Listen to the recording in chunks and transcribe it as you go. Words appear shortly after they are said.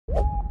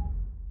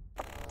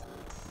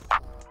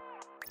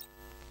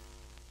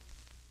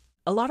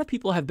a lot of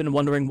people have been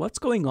wondering what's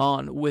going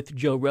on with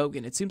Joe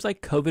Rogan. It seems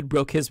like COVID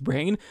broke his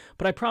brain,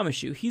 but I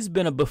promise you, he's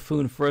been a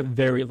buffoon for a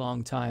very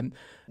long time.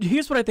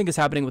 Here's what I think is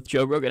happening with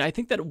Joe Rogan. I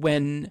think that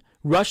when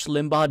Rush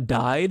Limbaugh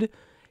died,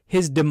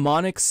 his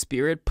demonic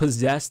spirit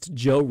possessed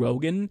Joe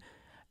Rogan,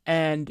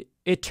 and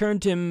it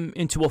turned him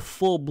into a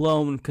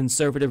full-blown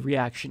conservative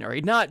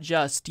reactionary, not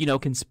just,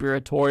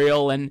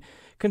 conspiratorial and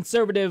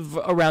conservative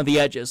around the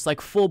edges, like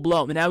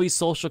full-blown. And now he's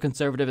social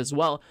conservative as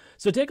well.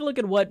 So take a look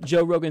at what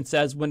Joe Rogan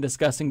says when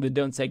discussing the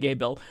Don't Say Gay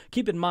bill.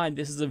 Keep in mind,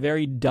 this is a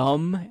very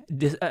dumb,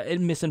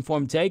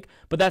 misinformed take,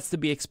 but that's to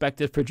be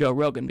expected for Joe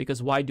Rogan,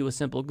 because why do a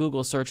simple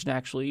Google search and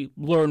actually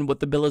learn what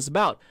the bill is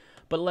about?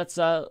 But let's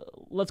go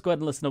ahead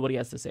and listen to what he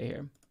has to say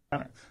here.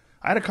 I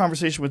had a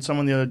conversation with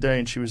someone the other day,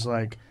 and she was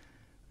like,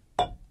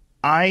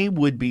 I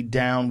would be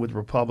down with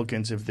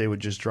Republicans if they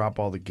would just drop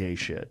all the gay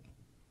shit.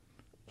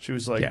 She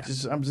was like,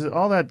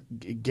 all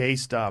that gay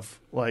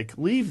stuff, like,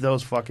 leave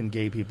those fucking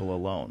gay people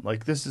alone.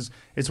 Like,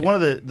 it's one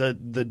of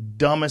the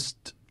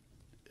dumbest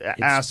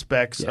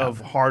aspects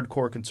of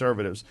hardcore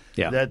conservatives.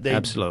 Yeah,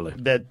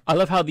 absolutely. I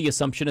love how the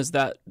assumption is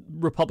that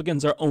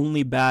Republicans are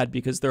only bad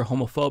because they're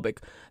homophobic.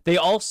 They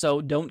also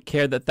don't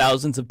care that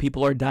thousands of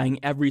people are dying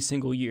every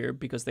single year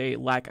because they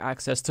lack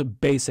access to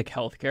basic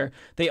health care.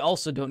 They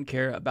also don't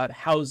care about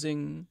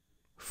housing,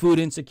 food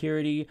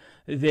insecurity.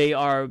 They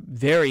are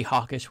very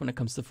hawkish when it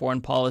comes to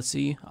foreign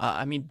policy.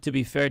 I mean, to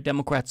be fair,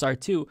 Democrats are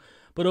too.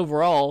 But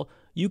overall,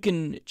 you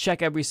can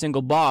check every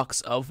single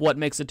box of what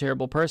makes a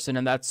terrible person,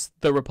 and that's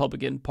the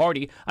Republican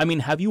Party. I mean,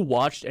 have you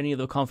watched any of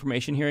the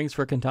confirmation hearings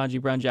for Ketanji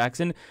Brown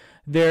Jackson?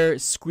 They're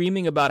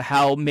screaming about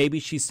how maybe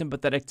she's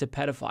sympathetic to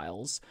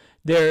pedophiles.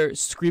 They're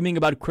screaming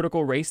about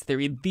critical race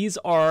theory. These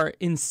are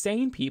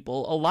insane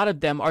people. A lot of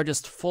them are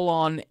just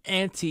full-on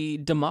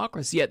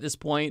anti-democracy at this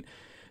point.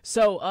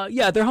 So,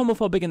 yeah, they're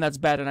homophobic, and that's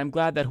bad, and I'm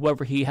glad that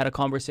whoever he had a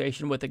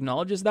conversation with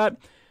acknowledges that.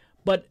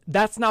 But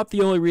that's not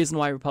the only reason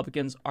why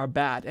Republicans are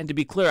bad. And to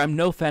be clear, I'm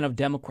no fan of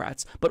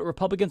Democrats, but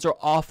Republicans are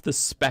off the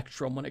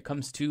spectrum when it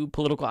comes to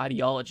political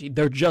ideology.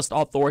 They're just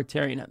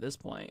authoritarian at this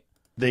point.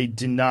 They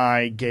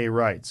deny gay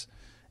rights.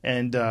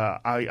 And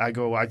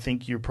I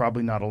think you're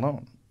probably not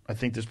alone. I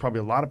think there's probably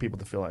a lot of people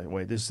that feel that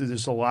way.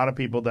 There's a lot of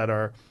people that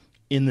are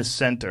in the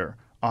center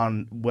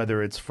on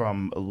whether it's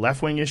from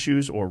left-wing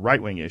issues or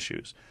right-wing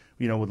issues.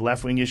 With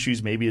left-wing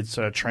issues, maybe it's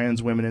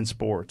trans women in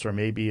sports, or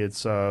maybe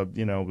it's,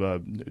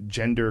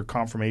 gender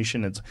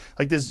confirmation. It's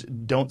like this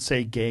 "don't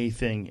say gay"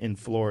 thing in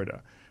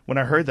Florida. When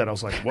I heard that, I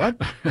was like,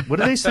 what? What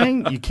are they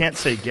saying? You can't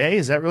say gay?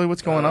 Is that really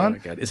what's going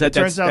on? It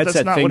turns out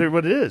that's not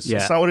what it is. Yeah.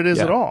 It's not what it is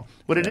at all.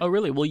 Oh,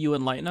 really? Will you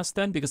enlighten us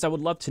then? Because I would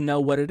love to know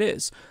what it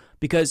is.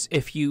 Because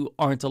if you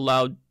aren't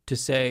allowed to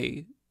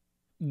say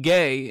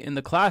gay in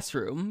the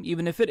classroom,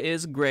 even if it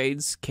is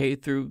grades K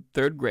through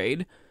third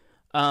grade,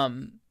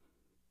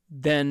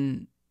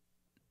 then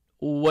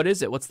what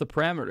is it? What's the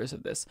parameters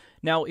of this?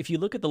 Now, if you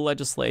look at the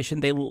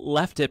legislation, they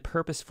left it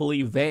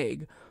purposefully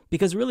vague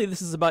because really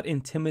this is about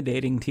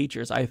intimidating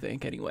teachers, I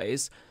think,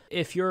 anyways.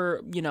 If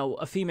you're,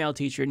 a female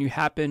teacher and you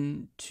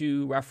happen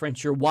to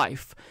reference your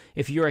wife,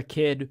 if you're a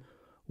kid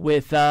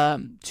with 2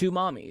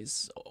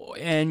 mommies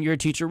and your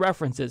teacher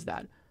references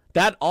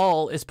that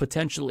all is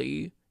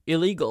potentially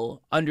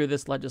illegal under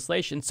this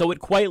legislation. So it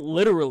quite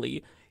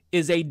literally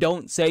is a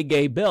don't say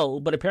gay bill,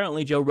 but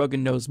apparently Joe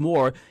Rogan knows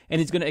more,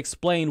 and he's going to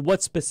explain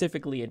what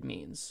specifically it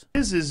means.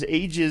 Is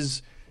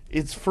ages,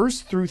 it's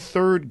 1st through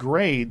 3rd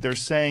grade. They're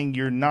saying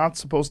you're not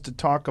supposed to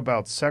talk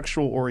about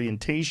sexual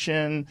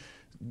orientation,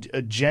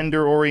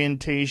 gender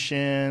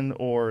orientation,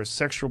 or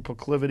sexual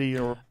proclivity.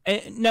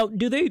 Now,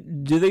 do they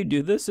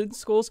do this in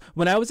schools?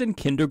 When I was in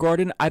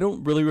kindergarten, I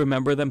don't really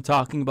remember them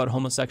talking about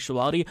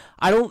homosexuality.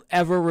 I don't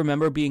ever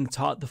remember being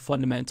taught the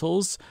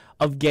fundamentals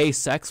of gay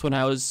sex when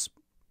I was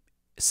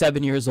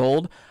 7 years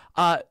old.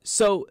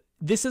 So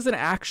this isn't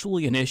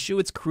actually an issue.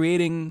 It's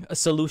creating a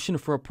solution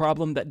for a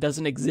problem that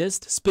doesn't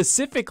exist,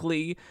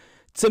 specifically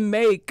to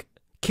make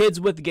kids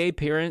with gay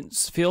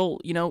parents feel,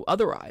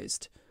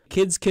 otherized.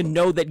 Kids can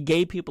know that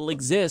gay people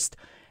exist,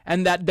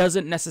 and that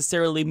doesn't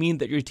necessarily mean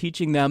that you're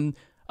teaching them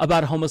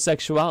about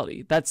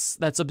homosexuality. That's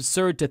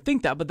absurd to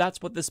think that, but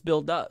that's what this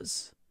bill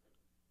does.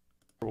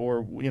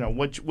 Or,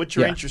 what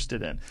you're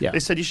interested in. Yeah.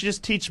 They said you should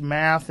just teach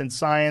math and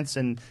science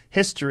and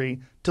history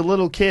to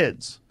little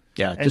kids.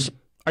 Yeah.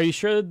 Are you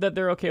sure that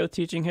they're okay with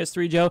teaching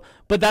history, Joe?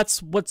 But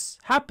that's what's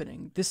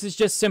happening. This is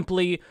just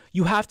simply,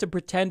 you have to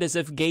pretend as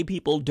if gay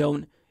people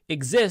don't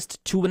exist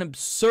to an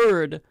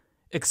absurd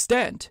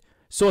extent.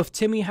 So if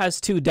Timmy has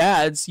 2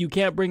 dads, you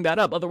can't bring that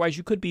up. Otherwise,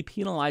 you could be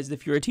penalized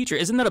if you're a teacher.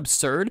 Isn't that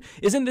absurd?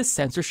 Isn't this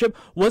censorship?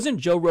 Wasn't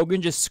Joe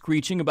Rogan just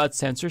screeching about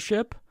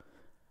censorship?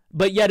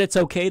 But yet it's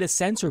okay to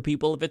censor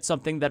people if it's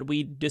something that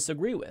we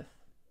disagree with.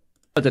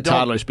 Let the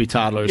toddlers be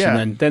toddlers,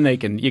 and then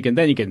you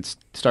can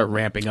start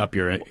ramping up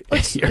your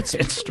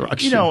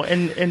instruction.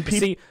 And people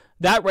see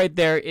that right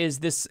there is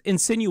this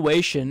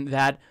insinuation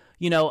that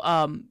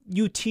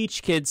you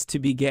teach kids to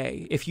be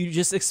gay. If you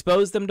just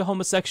expose them to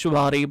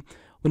homosexuality,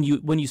 when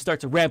you start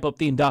to ramp up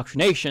the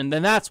indoctrination,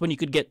 then that's when you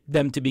could get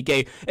them to be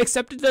gay.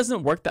 Except it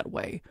doesn't work that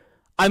way.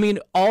 I mean,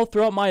 all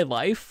throughout my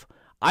life,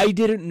 I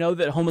didn't know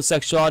that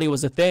homosexuality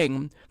was a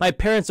thing. My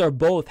parents are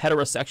both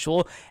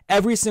heterosexual.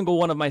 Every single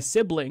one of my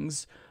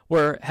siblings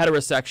were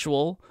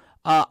heterosexual.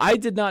 I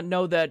did not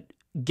know that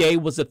gay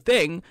was a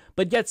thing,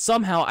 but yet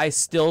somehow I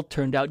still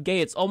turned out gay.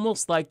 It's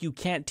almost like you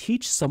can't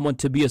teach someone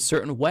to be a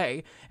certain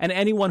way, and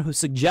anyone who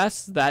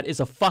suggests that is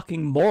a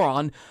fucking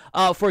moron.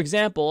 For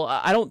example,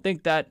 I don't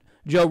think that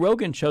Joe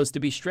Rogan chose to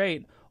be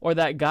straight, or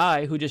that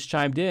guy who just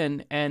chimed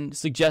in and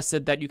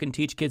suggested that you can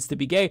teach kids to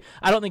be gay.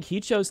 I don't think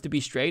he chose to be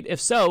straight. If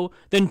so,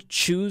 then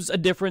choose a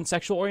different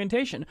sexual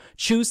orientation.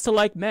 Choose to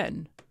like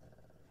men.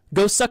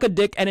 Go suck a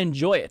dick and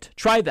enjoy it.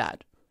 Try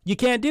that. You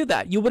can't do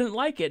that. You wouldn't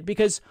like it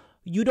because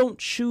you don't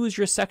choose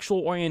your sexual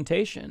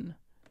orientation.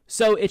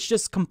 So it's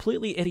just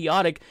completely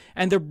idiotic,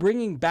 and they're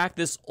bringing back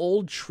this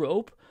old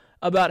trope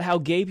about how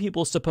gay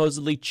people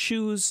supposedly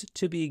choose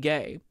to be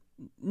gay.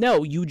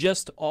 No, you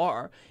just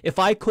are. If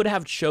I could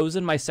have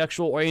chosen my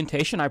sexual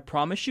orientation, I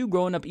promise you,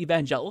 growing up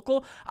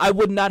evangelical, I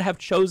would not have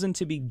chosen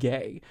to be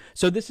gay.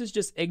 So this is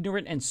just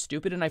ignorant and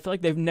stupid, and I feel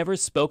like they've never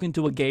spoken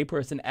to a gay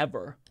person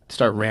ever.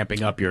 Start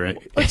ramping up your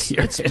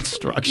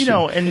instruction. You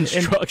know, and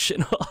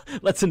Instruction.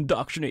 Let's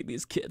indoctrinate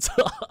these kids.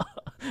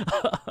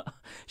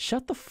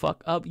 Shut the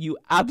fuck up, you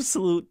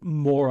absolute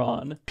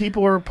moron.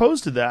 People are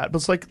opposed to that, but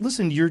it's like,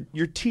 listen, your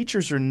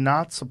teachers are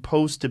not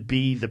supposed to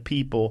be the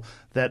people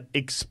that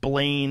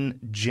explain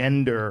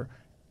gender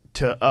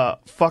to a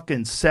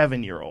fucking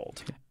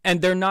 7-year-old.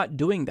 And they're not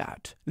doing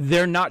that.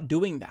 They're not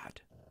doing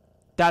that.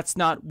 That's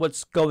not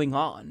what's going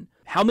on.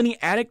 How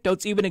many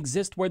anecdotes even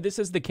exist where this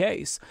is the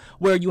case?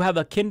 Where you have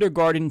a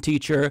kindergarten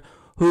teacher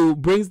who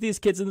brings these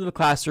kids into the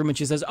classroom and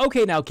she says,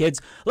 okay, now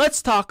kids,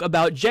 let's talk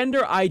about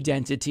gender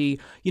identity.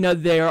 You know,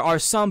 there are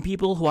some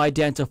people who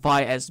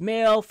identify as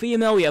male,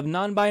 female. We have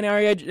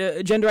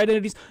non-binary gender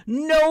identities.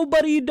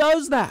 Nobody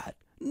does that.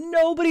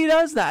 Nobody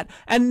does that.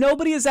 And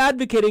nobody is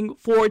advocating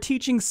for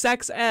teaching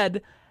sex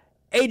ed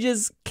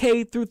ages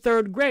K through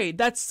 3rd grade.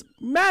 That's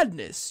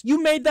madness.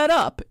 You made that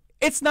up.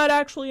 It's not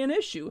actually an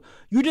issue.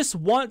 You just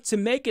want to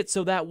make it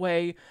so that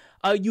way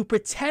you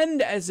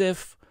pretend as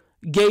if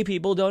gay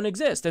people don't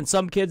exist and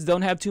some kids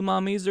don't have 2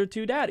 mommies or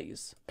 2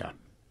 daddies. Yeah.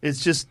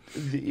 It's just,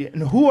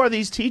 and who are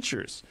these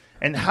teachers?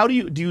 And how do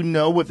you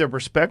know what their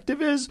perspective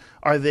is?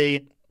 Are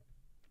they...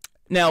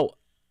 Now,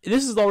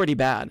 this is already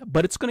bad,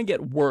 but it's going to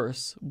get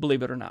worse,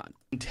 believe it or not.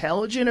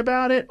 Intelligent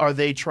about it? Are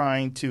they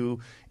trying to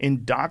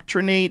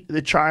indoctrinate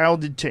the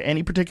child to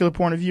any particular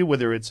point of view,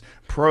 whether it's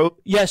pro...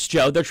 Yes,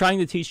 Joe, they're trying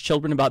to teach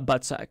children about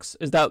butt sex.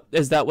 Is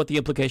that what the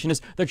implication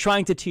is? They're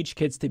trying to teach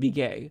kids to be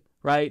gay,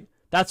 right?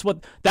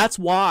 That's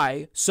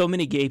why so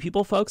many gay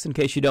people, folks, in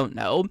case you don't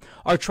know,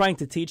 are trying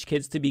to teach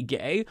kids to be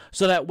gay,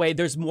 so that way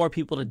there's more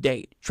people to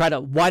date. Try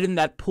to widen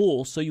that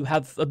pool so you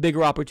have a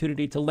bigger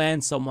opportunity to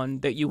land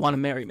someone that you want to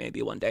marry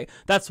maybe one day.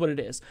 That's what it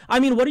is.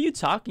 I mean, what are you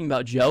talking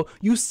about, Joe?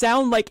 You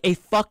sound like a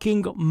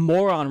fucking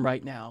moron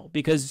right now,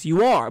 because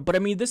you are. But I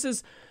mean, this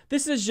is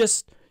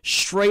just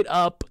straight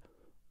up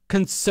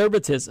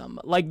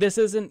conservatism. Like, this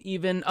isn't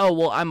even, oh,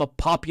 well, I'm a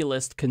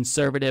populist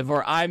conservative,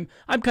 or I'm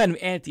kind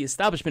of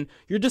anti-establishment.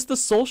 You're just a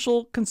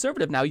social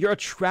conservative now. You're a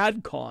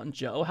tradcon,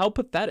 Joe. How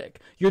pathetic.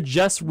 You're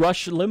just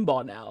Rush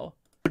Limbaugh now.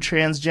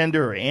 Transgender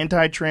or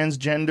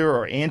anti-transgender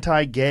or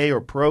anti-gay or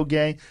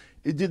pro-gay,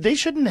 they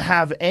shouldn't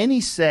have any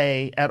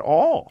say at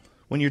all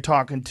when you're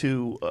talking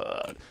to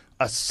a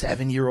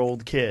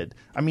 7-year-old kid.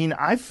 I mean,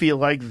 I feel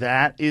like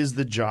that is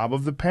the job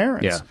of the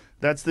parents. Yeah.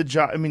 That's the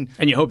job. I mean,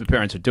 and you hope the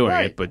parents are doing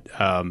right. it, but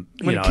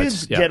when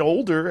kids get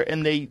older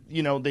and they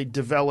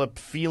develop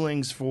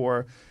feelings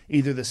for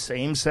either the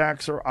same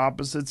sex or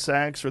opposite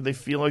sex, or they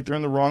feel like they're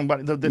in the wrong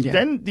body,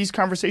 then these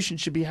conversations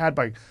should be had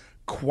by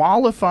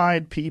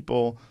qualified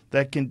people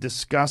that can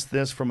discuss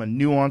this from a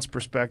nuanced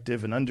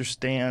perspective and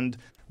understand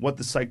what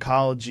the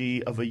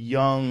psychology of a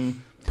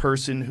young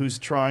person who's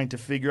trying to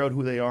figure out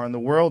who they are in the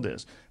world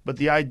is. But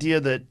the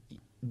idea that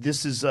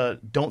this is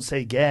don't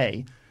say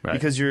gay. Right.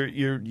 Because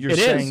you're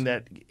saying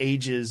that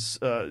ages,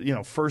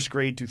 1st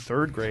grade to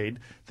 3rd grade,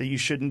 that you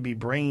shouldn't be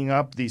bringing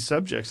up these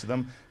subjects to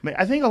them.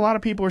 I think a lot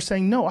of people are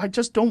saying, no, I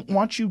just don't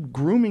want you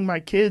grooming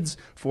my kids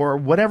for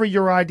whatever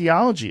your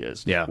ideology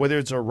is. Yeah. Whether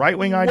it's a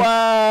right-wing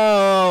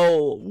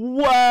ideology.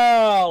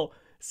 Wow.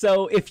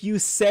 So if you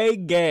say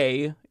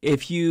gay,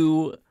 if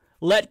you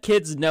let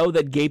kids know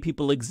that gay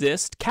people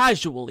exist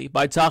casually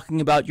by talking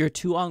about your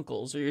 2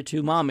 uncles or your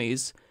 2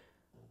 mommies,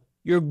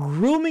 you're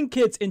grooming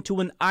kids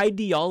into an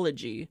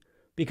ideology,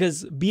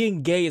 because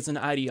being gay is an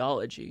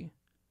ideology,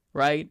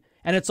 right?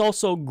 And it's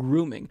also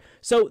grooming.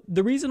 So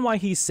the reason why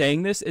he's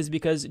saying this is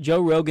because Joe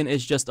Rogan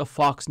is just a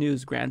Fox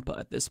News grandpa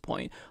at this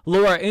point.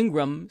 Laura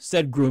Ingraham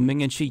said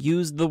grooming, and she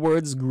used the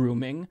words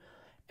grooming.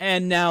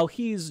 And now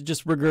he's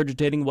just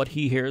regurgitating what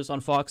he hears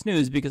on Fox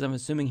News, because I'm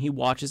assuming he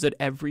watches it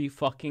every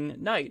fucking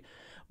night.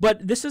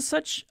 But this is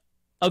such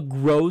a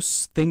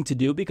gross thing to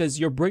do, because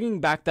you're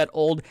bringing back that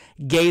old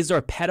gays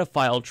are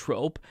pedophile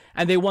trope,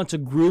 and they want to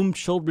groom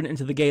children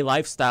into the gay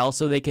lifestyle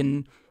so they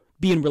can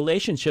be in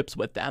relationships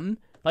with them.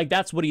 Like,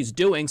 that's what he's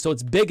doing, so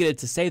it's bigoted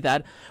to say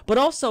that. But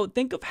also,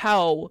 think of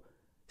how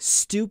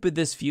stupid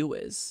this view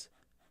is.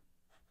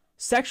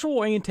 Sexual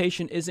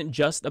orientation isn't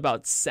just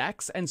about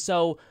sex, and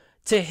so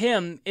to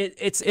him,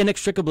 it's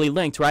inextricably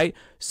linked, right?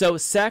 So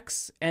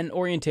sex and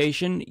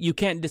orientation, you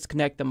can't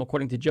disconnect them,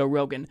 according to Joe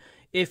Rogan.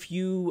 If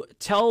you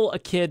tell a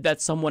kid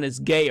that someone is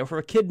gay, or if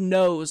a kid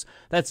knows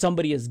that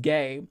somebody is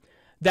gay,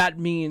 that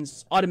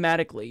means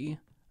automatically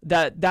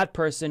that that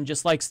person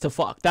just likes to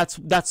fuck.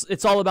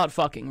 It's all about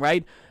fucking,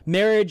 right?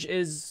 Marriage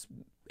it's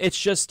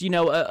just,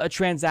 a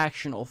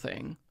transactional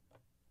thing.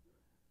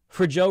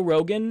 For Joe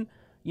Rogan,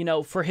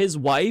 for his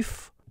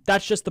wife,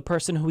 that's just the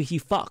person who he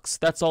fucks.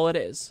 That's all it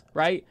is,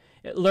 right?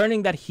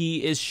 Learning that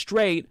he is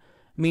straight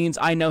means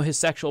I know his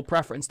sexual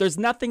preference. There's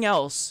nothing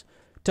else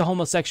to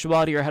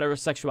homosexuality or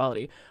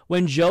heterosexuality.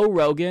 When Joe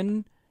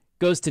Rogan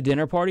goes to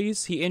dinner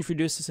parties, he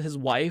introduces his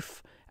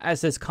wife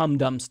as his cum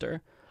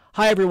dumpster.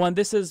 Hi, everyone.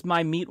 This is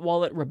my meat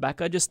wallet,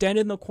 Rebecca. Just stand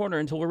in the corner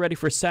until we're ready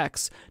for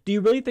sex. Do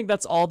you really think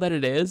that's all that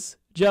it is,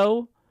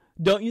 Joe?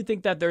 Don't you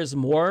think that there's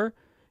more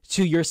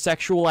to your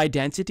sexual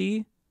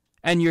identity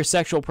and your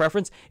sexual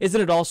preference?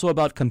 Isn't it also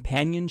about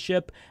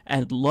companionship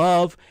and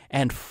love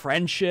and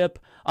friendship?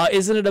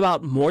 Isn't it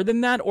about more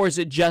than that, or is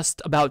it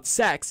just about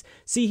sex?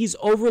 See, he's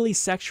overly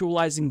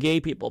sexualizing gay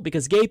people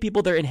because gay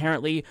people, they're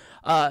inherently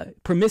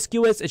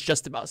promiscuous. It's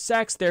just about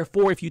sex.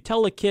 Therefore, if you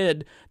tell a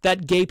kid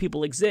that gay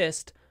people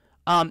exist,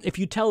 if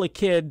you tell a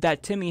kid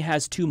that Timmy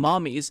has 2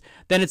 mommies,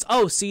 then it's,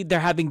 oh, see, they're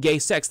having gay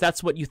sex.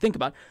 That's what you think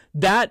about.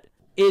 That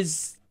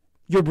is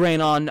your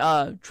brain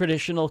on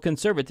traditional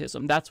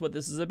conservatism. That's what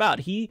this is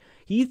about. He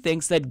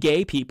thinks that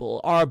gay people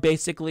are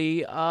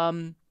basically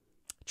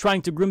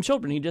trying to groom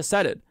children. He just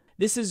said it.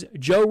 This is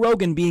Joe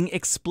Rogan being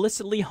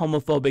explicitly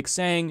homophobic,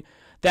 saying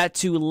that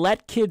to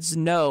let kids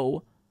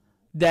know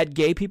that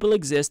gay people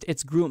exist,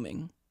 it's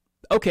grooming.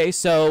 Okay,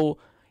 so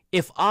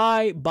if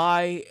I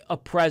buy a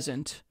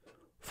present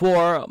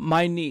for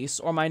my niece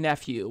or my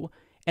nephew,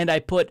 and I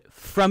put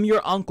 "from your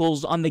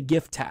uncles" on the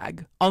gift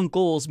tag,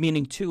 uncles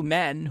meaning 2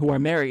 men who are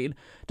married,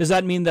 does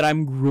that mean that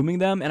I'm grooming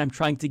them and I'm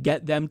trying to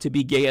get them to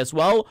be gay as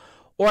well?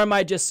 Or am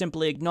I just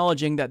simply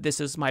acknowledging that this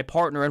is my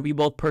partner and we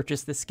both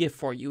purchased this gift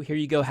for you? Here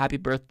you go, happy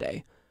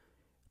birthday.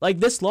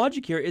 Like, this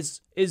logic here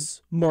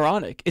is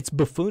moronic. It's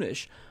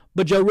buffoonish.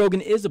 But Joe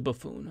Rogan is a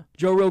buffoon.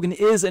 Joe Rogan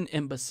is an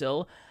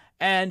imbecile,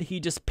 and he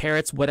just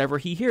parrots whatever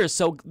he hears.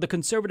 So the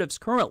conservatives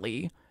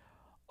currently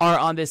are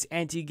on this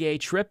anti-gay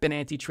trip and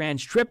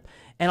anti-trans trip,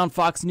 and on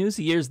Fox News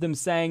he hears them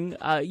saying,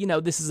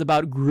 this is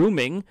about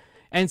grooming,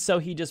 and so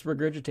he just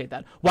regurgitate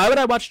that. Why would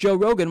I watch Joe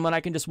Rogan when I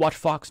can just watch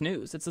Fox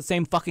News? It's the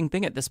same fucking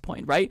thing at this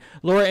point, right?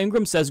 Laura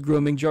Ingraham says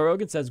grooming, Joe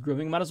Rogan says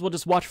grooming, might as well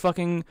just watch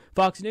fucking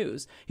Fox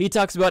News. He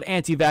talks about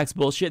anti-vax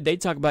bullshit, they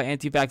talk about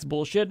anti-vax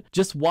bullshit,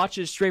 just watch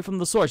it straight from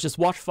the source, just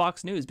watch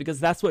Fox News,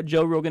 because that's what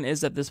Joe Rogan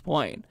is at this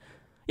point.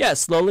 Yeah,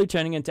 slowly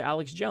turning into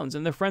Alex Jones,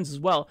 and they're friends as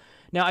well.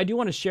 Now, I do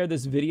want to share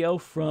this video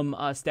from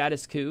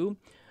Status Quo.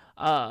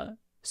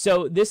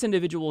 So this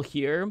individual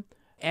here,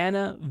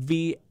 Anna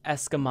V.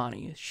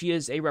 Escamani, she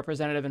is a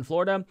representative in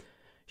Florida.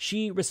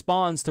 She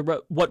responds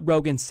to what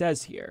Rogan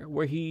says here,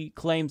 where he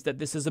claims that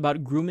this is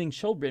about grooming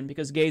children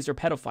because gays are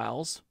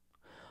pedophiles.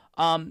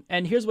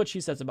 And here's what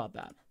she says about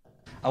that.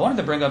 I wanted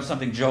to bring up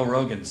something Joe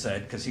Rogan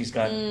said, because he's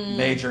got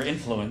major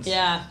influence.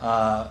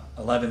 Yeah.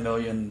 11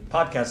 million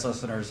podcast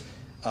listeners.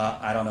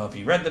 I don't know if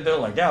he read the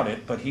bill, I doubt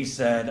it, but he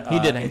said he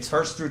didn't. It's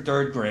 1st through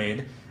 3rd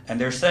grade,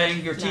 and they're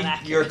saying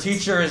your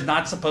teacher is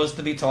not supposed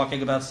to be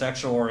talking about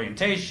sexual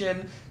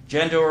orientation,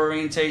 gender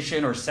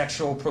orientation, or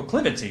sexual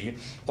proclivity,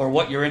 or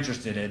what you're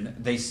interested in.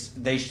 They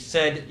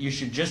said you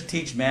should just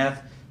teach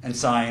math and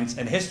science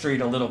and history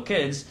to little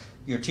kids.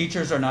 Your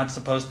teachers are not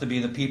supposed to be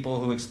the people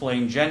who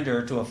explain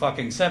gender to a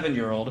fucking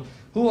 7-year-old.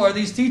 Who are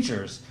these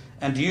teachers?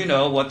 And do you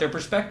know what their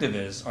perspective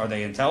is? Are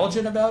they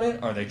intelligent about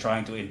it? Are they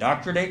trying to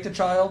indoctrinate the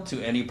child to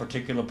any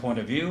particular point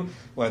of view,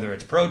 whether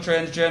it's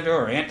pro-transgender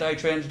or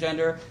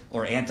anti-transgender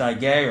or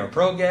anti-gay or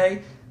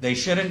pro-gay? They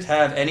shouldn't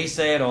have any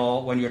say at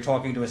all when you're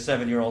talking to a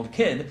 7-year-old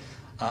kid.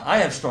 I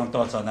have strong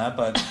thoughts on that,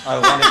 but I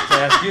wanted to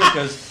ask you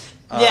because,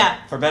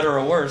 for better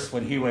or worse,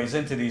 when he weighs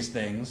into these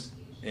things,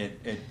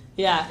 it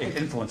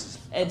influences.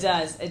 It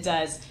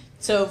does.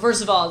 So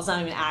first of all, it's not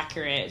even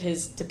accurate.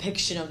 His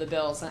depiction of the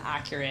bill is not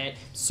accurate.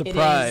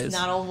 Surprise. It is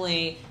not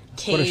only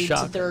K to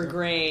 3rd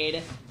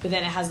grade, but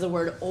then it has the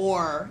word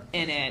 "or"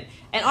 in it.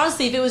 And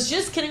honestly, if it was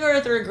just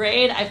kindergarten to 3rd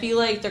grade, I feel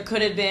like there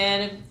could have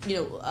been,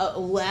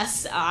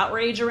 less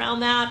outrage around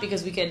that,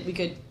 because we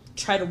could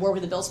try to work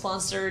with the bill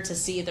sponsor to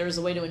see if there was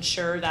a way to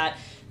ensure that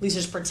at least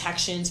there's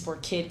protections for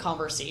kid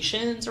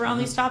conversations around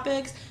these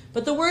topics.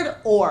 But the word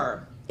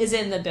 "or" is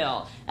in the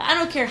bill. I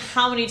don't care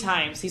how many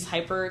times these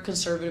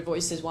hyper-conservative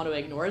voices want to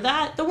ignore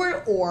that. The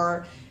word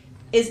 "or"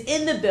 is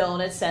in the bill,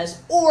 and it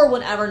says, "or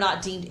whenever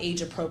not deemed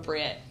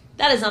age-appropriate."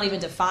 That is not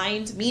even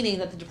defined, meaning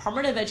that the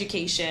Department of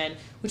Education,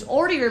 which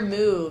already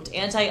removed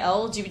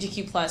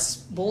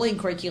anti-LGBTQ+ bullying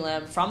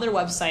curriculum from their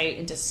website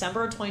in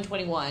December of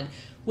 2021,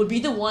 would be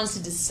the ones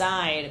to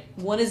decide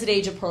when is it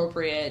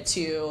age-appropriate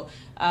to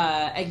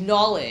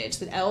acknowledge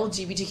that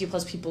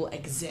LGBTQ+ people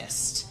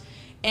exist.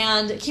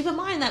 And keep in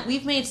mind that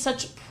we've made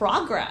such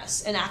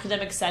progress in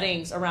academic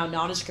settings around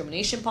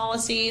non-discrimination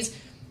policies,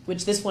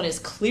 which this one is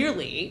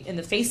clearly in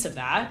the face of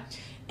that.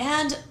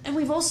 And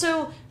we've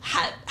also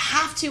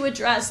have to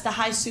address the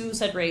high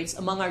suicide rates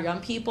among our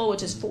young people,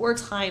 which is 4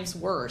 times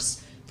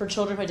worse for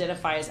children who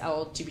identify as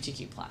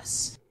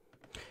LGBTQ+.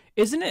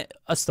 Isn't it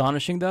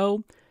astonishing,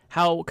 though,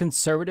 how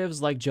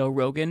conservatives like Joe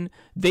Rogan,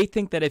 they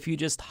think that if you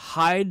just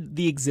hide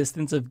the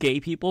existence of gay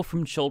people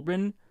from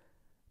children,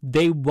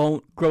 they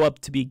won't grow up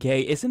to be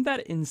gay? Isn't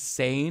that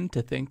insane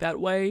to think that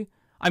way?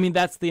 I mean,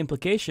 that's the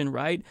implication,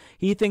 right?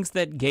 He thinks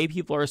that gay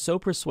people are so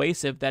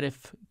persuasive that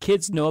if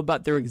kids know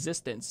about their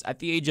existence at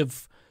the age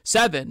of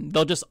 7,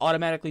 they'll just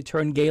automatically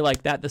turn gay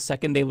like that the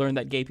second they learn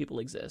that gay people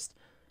exist.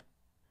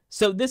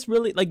 So this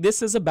really,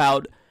 this is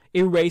about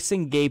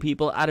erasing gay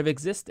people out of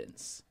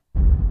existence.